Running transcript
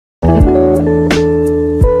Hi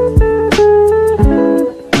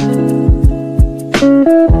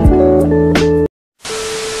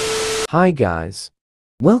guys.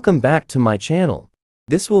 Welcome back to my channel.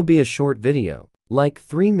 This will be a short video, like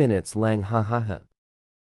 3 minutes lang hahaha.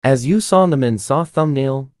 As you saw naman sa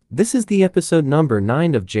thumbnail, this is the episode number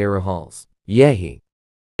 9 of JeriHauls. Yay!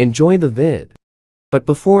 Enjoy the vid. But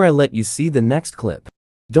before I let you see the next clip,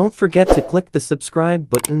 don't forget to click the subscribe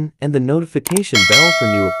button and the notification bell for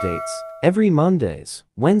new updates, every Mondays,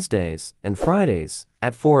 Wednesdays, and Fridays,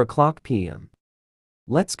 at 4 o'clock p.m.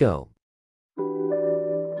 Let's go.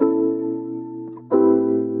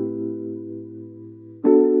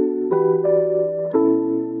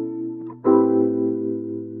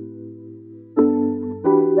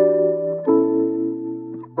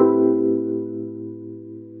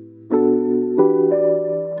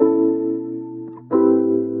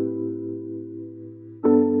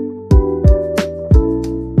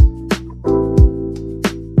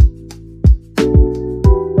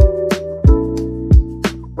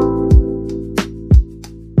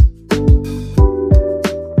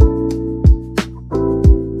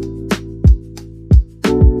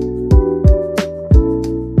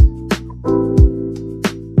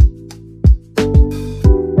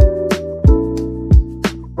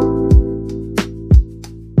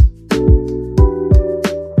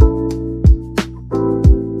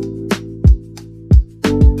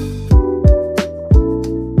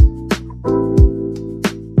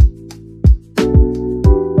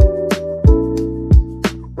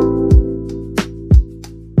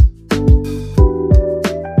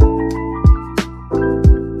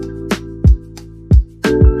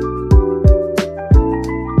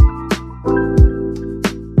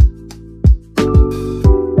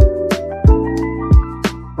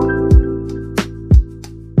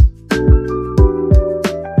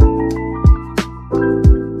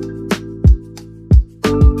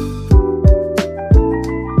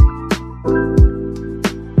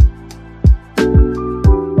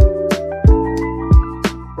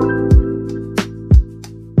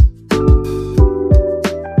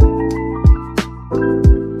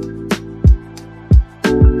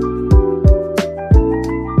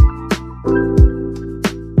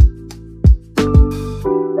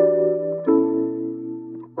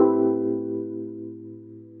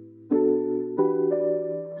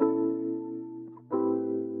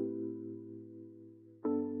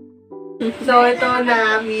 So, ito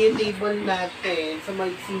na yung table natin. So,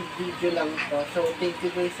 mag-sing video lang to. So, thank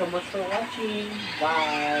you guys so much for watching.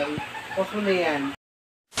 Bye! Pause mo na yan.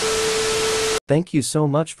 Thank you so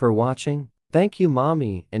much for watching. Thank you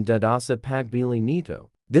mommy and dada sa pagbili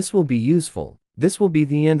nito. This will be useful. This will be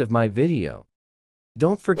the end of my video.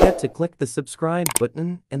 Don't forget to click the subscribe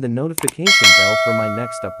button and the notification bell for my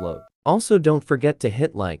next upload. Also don't forget to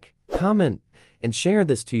hit like, comment, and share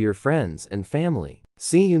this to your friends and family.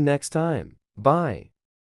 See you next time. Bye.